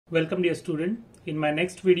Welcome dear student in my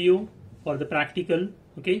next video for the practical.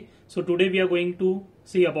 Okay, so today we are going to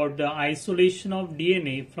see about the isolation of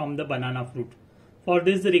DNA from the banana fruit. For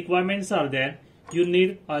this the requirements are there. You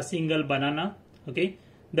need a single banana. Okay,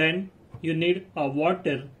 then you need a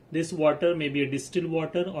water. This water may be a distilled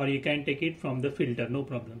water or you can take it from the filter, no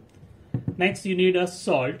problem. Next you need a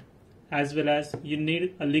salt, as well as you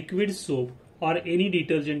need a liquid soap or any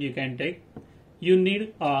detergent you can take. You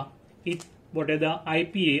need what are the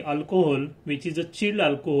IPA alcohol, which is a chilled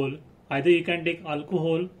alcohol. Either you can take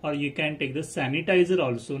alcohol or you can take the sanitizer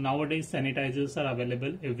also. Nowadays sanitizers are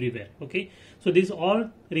available everywhere. Okay, so these all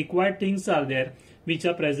required things are there which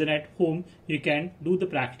are present at home. You can do the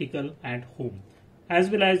practical at home. As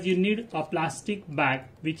well as you need a plastic bag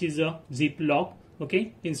which is a ziplock.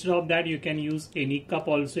 Okay, instead of that you can use any cup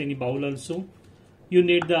also, any bowl also. You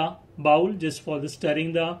need the bowl just for the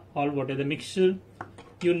stirring the all what are the mixture.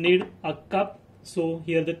 You need a cup, so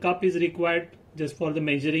here the cup is required just for the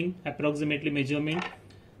measuring, approximately measurement.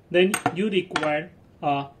 Then you require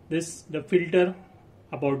the filter,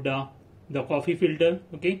 about the coffee filter.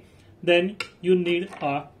 Okay, then you need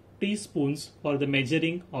teaspoons for the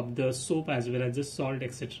measuring of the soap as well as the salt,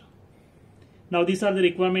 etc. Now these are the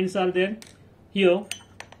requirements are there. Here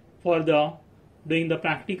for the doing the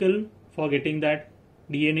practical, for getting that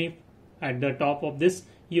DNA at the top of this,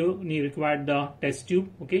 you require the test tube.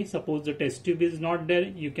 Okay, suppose the test tube is not there,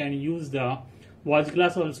 you can use the watch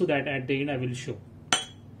glass also, that at the end I will show.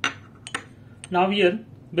 Now here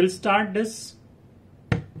we'll start this.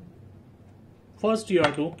 First you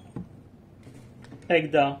have to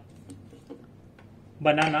take the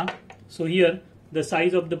banana. So here the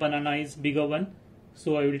size of the banana is bigger one,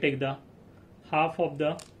 so I will take the half of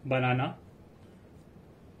the banana.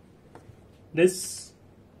 This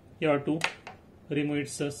you have to remove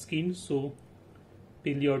its skin, so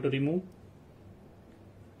peel you have to remove.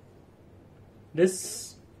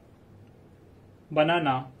 This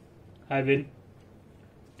banana I will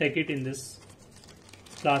take it in this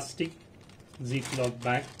plastic ziplock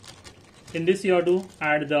bag. In this you have to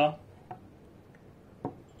add the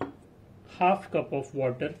half cup of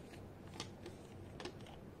water.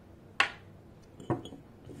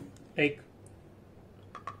 Take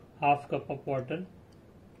half cup of water.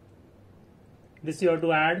 This you have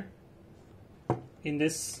to add in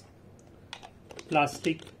this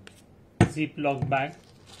plastic ziplock bag,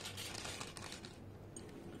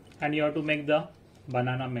 and you have to make the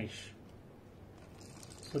banana mesh.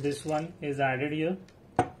 So this one is added here.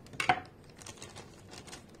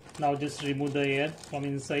 Now just remove the air from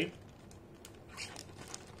inside.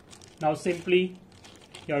 Now simply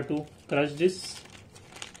you have to crush this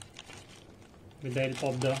with the help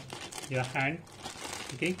of your hand.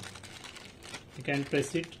 Okay, you can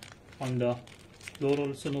press it on the floor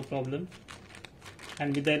also, no problem,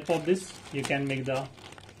 and with the help of this you can make the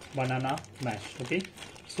banana mash. Okay,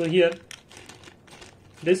 so here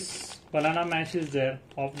this banana mash is there,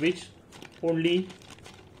 of which only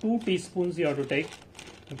 2 teaspoons you have to take.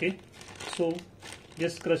 Okay, so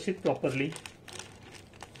just crush it properly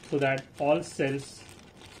so that all cells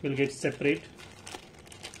will get separate.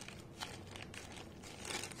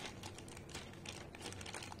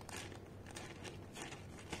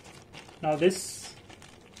 Now this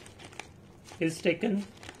is taken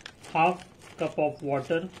half cup of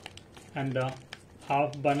water and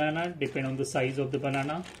half banana, depend on the size of the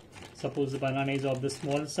banana. Suppose the banana is of the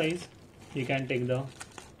small size, you can take the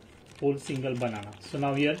whole single banana. So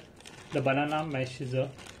now here the banana mash is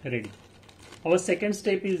ready. Our second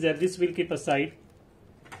step is there, this will keep aside.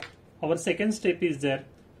 Our second step is there,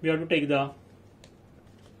 we have to take the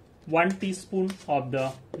 1 teaspoon of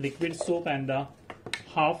the liquid soap and the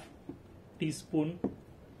half teaspoon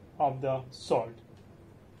of the salt.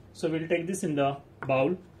 So we'll take this in the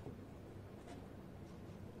bowl.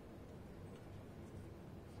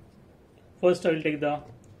 First I will take the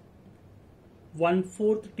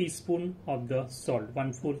 1/4 teaspoon of the salt.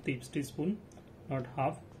 1/4 teaspoon, not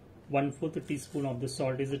half. 1/4 teaspoon of the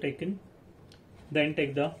salt is taken. Then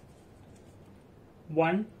take the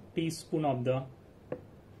 1 teaspoon of the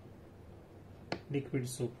liquid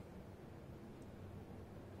soap.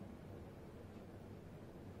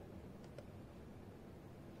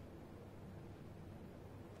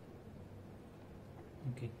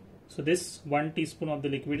 Okay, so this 1 teaspoon of the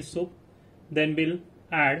liquid soap. Then we'll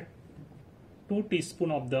add 2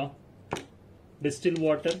 teaspoon of the distilled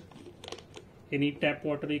water. Any tap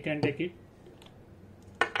water you can take it.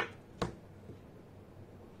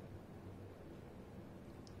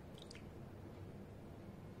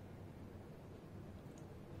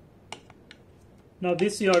 Now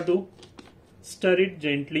this you have to stir it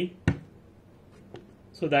gently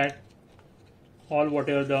so that all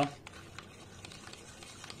whatever the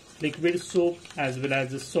liquid soap as well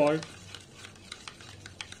as the salt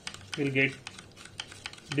will get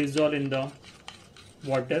dissolved in the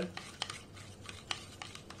water.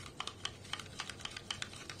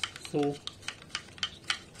 So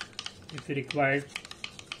if you required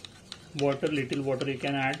water, little water you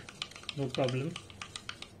can add, no problem.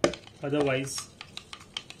 Otherwise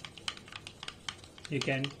you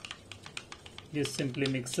can just simply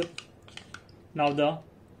mix up. Now the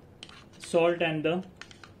salt and the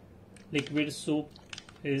liquid soap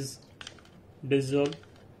is dissolved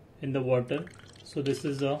in the water. So this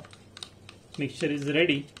is a mixture is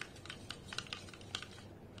ready.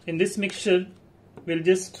 In this mixture we'll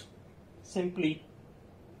just simply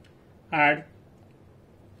add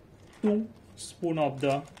 2 teaspoon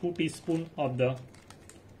of the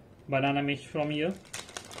banana mesh from here.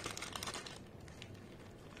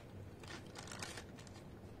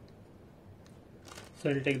 So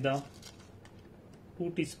I'll take the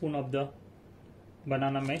 2 teaspoon of the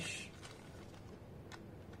banana mesh.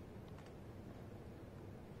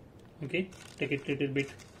 Okay, take it little bit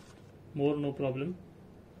more, no problem.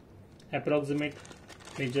 Approximate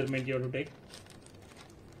measurement you have to take.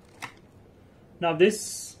 Now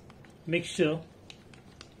this mixture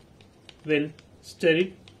will stir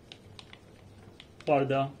it for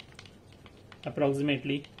the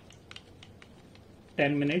approximately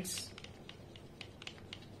 10 minutes.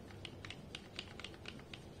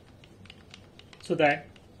 So that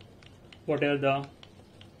whatever the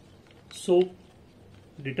soap,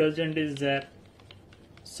 detergent is there,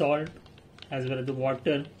 salt as well as the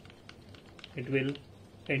water, it will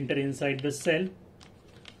enter inside the cell.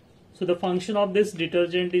 So the function of this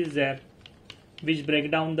detergent is there which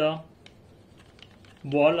break down the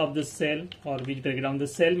wall of the cell or which break down the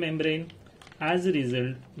cell membrane. As a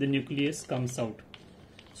result, the nucleus comes out.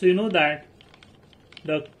 So you know that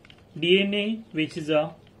the DNA which is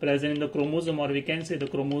present in the chromosome, or we can say the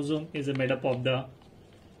chromosome is made up of the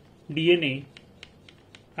DNA,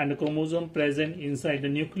 and the chromosome present inside the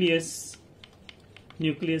nucleus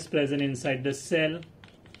present inside the cell,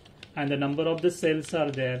 and the number of the cells are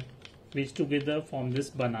there which together form this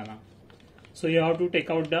banana. So you have to take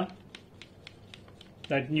out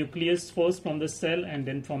that nucleus first from the cell, and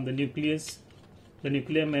then from the nucleus the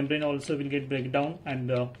nuclear membrane also will get break down, and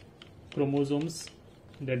the chromosomes,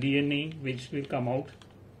 the DNA which will come out.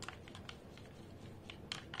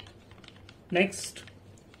 Next,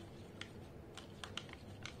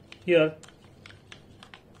 here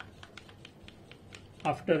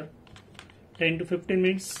after 10 to 15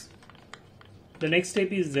 minutes, the next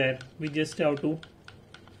step is there, we just have to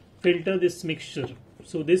filter this mixture.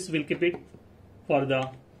 So this will keep it for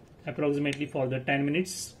the approximately for the 10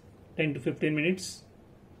 minutes, 10 to 15 minutes.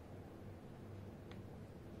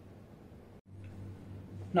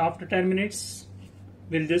 Now after 10 minutes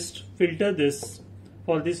we'll just filter this.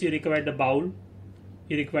 For this you require the bowl,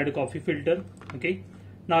 you require a coffee filter. Okay,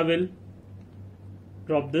 now we'll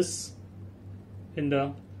drop this in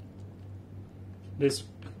this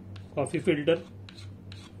coffee filter.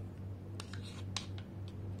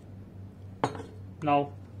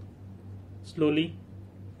 Now slowly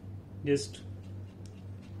just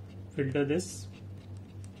filter this.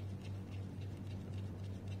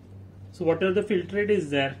 So whatever the filtrate is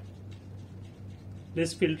there,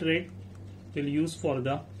 this filtrate will use for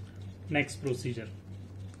the next procedure.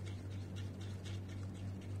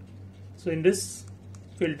 So in this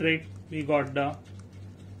filtrate we got the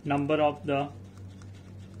number of the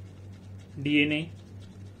DNA,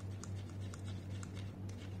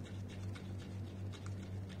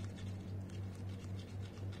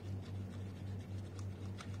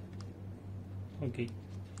 okay.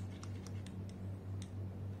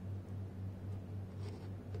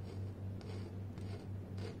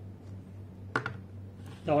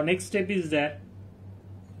 Now our next step is that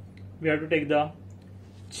we have to take the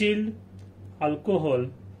chilled alcohol,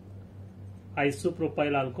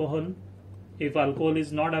 isopropyl alcohol. If alcohol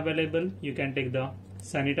is not available, you can take the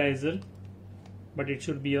sanitizer, but it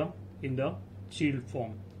should be in the chilled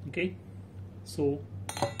form. Okay, so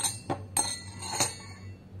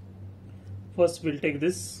first we'll take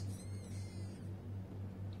this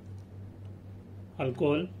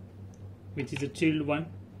alcohol, which is a chilled one,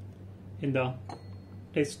 in the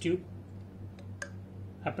test tube,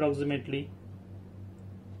 approximately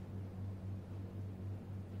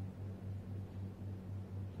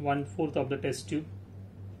 1/4 of the test tube.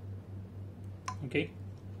 Okay,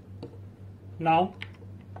 now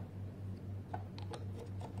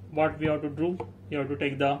what we have to do, you have to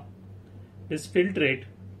take this filtrate,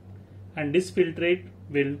 and this filtrate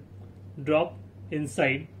will drop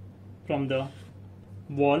inside from the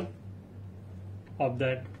wall of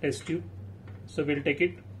that test tube. So we'll take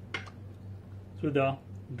it through the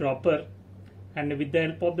dropper, and with the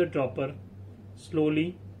help of the dropper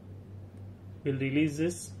slowly we'll release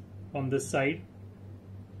this from the side.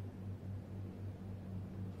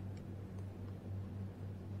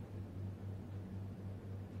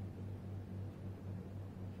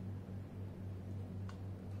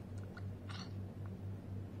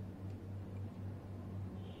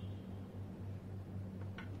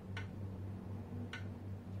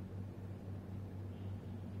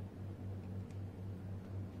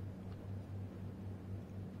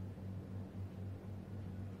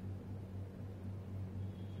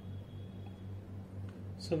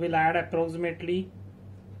 So we'll add approximately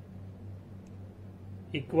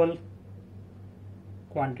equal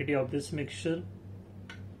quantity of this mixture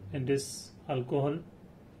in this alcohol.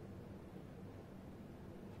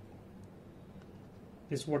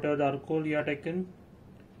 This whatever the alcohol you are taken,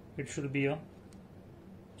 it should be a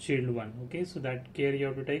chilled one. Okay, so that care you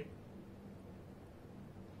have to take.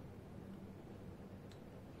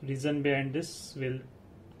 Reason behind this we'll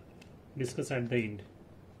discuss at the end.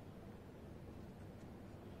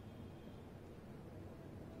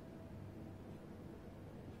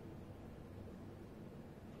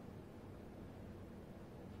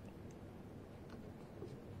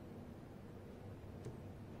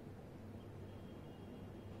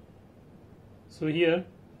 So here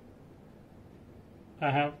I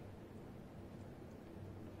have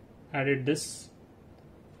added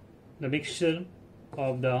the mixture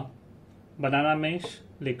of the banana mesh,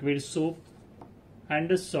 liquid soap and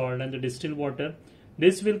the salt and the distilled water.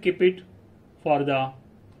 This will keep it for the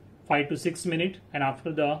 5 to 6 minutes, and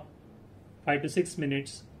after the 5 to 6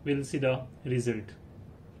 minutes we'll see the result.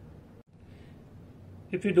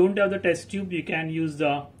 If you don't have the test tube, you can use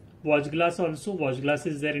the watch glass also. Watch glass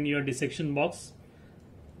is there in your dissection box.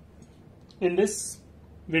 In this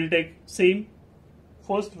we'll take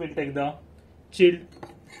first we'll take the chilled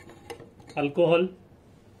alcohol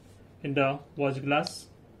in the watch glass.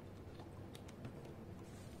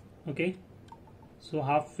 Okay, so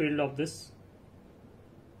half filled of this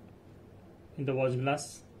in the watch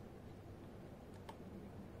glass,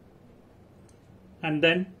 and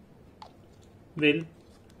then we'll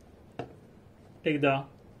take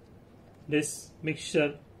this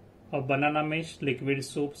mixture of banana mesh, liquid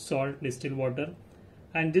soap, salt, distilled water,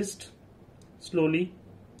 and just slowly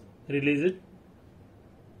release it.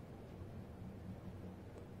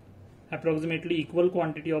 Approximately equal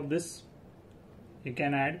quantity of this you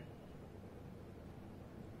can add.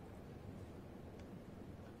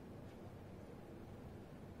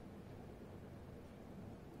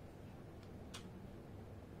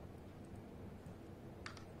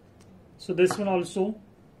 So this one also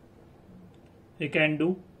you can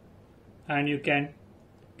do, and you can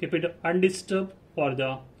keep it undisturbed for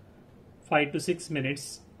the 5 to 6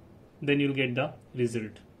 minutes, then you'll get the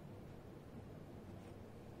result.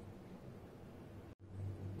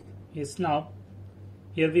 Yes, now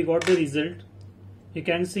here we got the result. You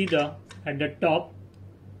can see at the top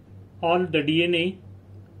all the DNA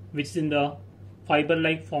which is in the fiber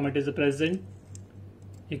like format is present.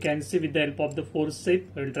 You can see with the help of the forceps.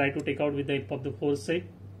 I will try to take out with the help of the forceps.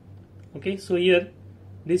 Okay, so here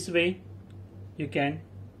this way you can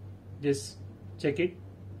just check it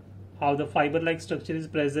how the fiber like structure is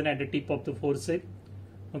present at the tip of the forceps.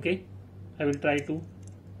 Okay, I will try to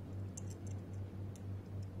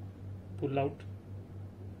pull out.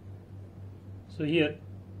 So here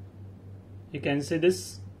you can see the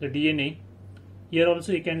DNA. Here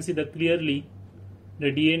also you can see clearly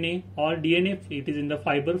the DNA, or DNA, it is in the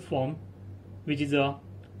fiber form, which is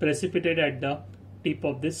precipitated at the tip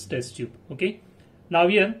of this test tube. Okay, now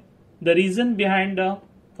here the reason behind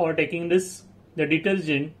for taking the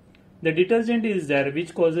detergent is there,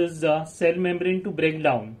 which causes the cell membrane to break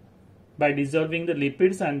down by dissolving the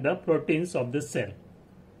lipids and the proteins of the cell.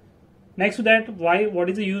 Next to that, what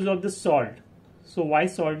is the use of the salt? So why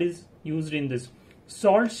salt is used in this?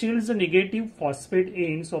 Salt shields the negative phosphate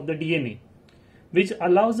ends of the DNA, which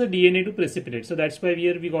allows the DNA to precipitate. So that's why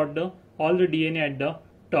here we got all the DNA at the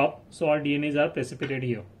top. So all DNAs are precipitated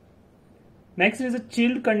here. Next is a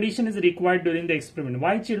chilled condition is required during the experiment.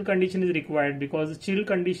 Why chilled condition is required? Because the chilled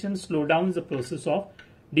condition slows down the process of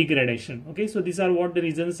degradation. Okay, so these are what the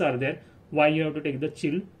reasons are there why you have to take the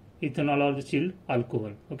chilled ethanol or the chilled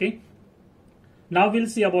alcohol. Okay, now we'll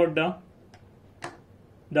see about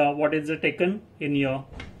what is taken in your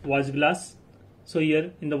watch glass. So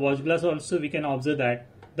here in the watch glass also we can observe that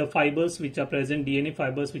the fibers which are present, DNA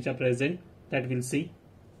fibers which are present, that we'll see.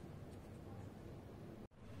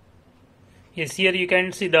 Yes, here you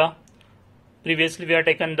can see the previously we have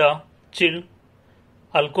taken the chilled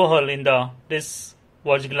alcohol in this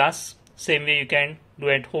watch glass. Same way you can do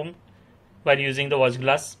at home by using the watch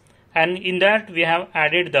glass, and in that we have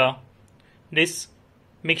added this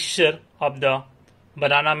mixture of the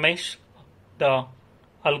banana mesh, the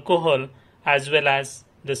alcohol, as well as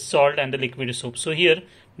the salt and the liquid soap. So here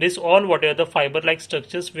this all whatever the fiber like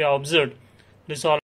structures we have observed, this all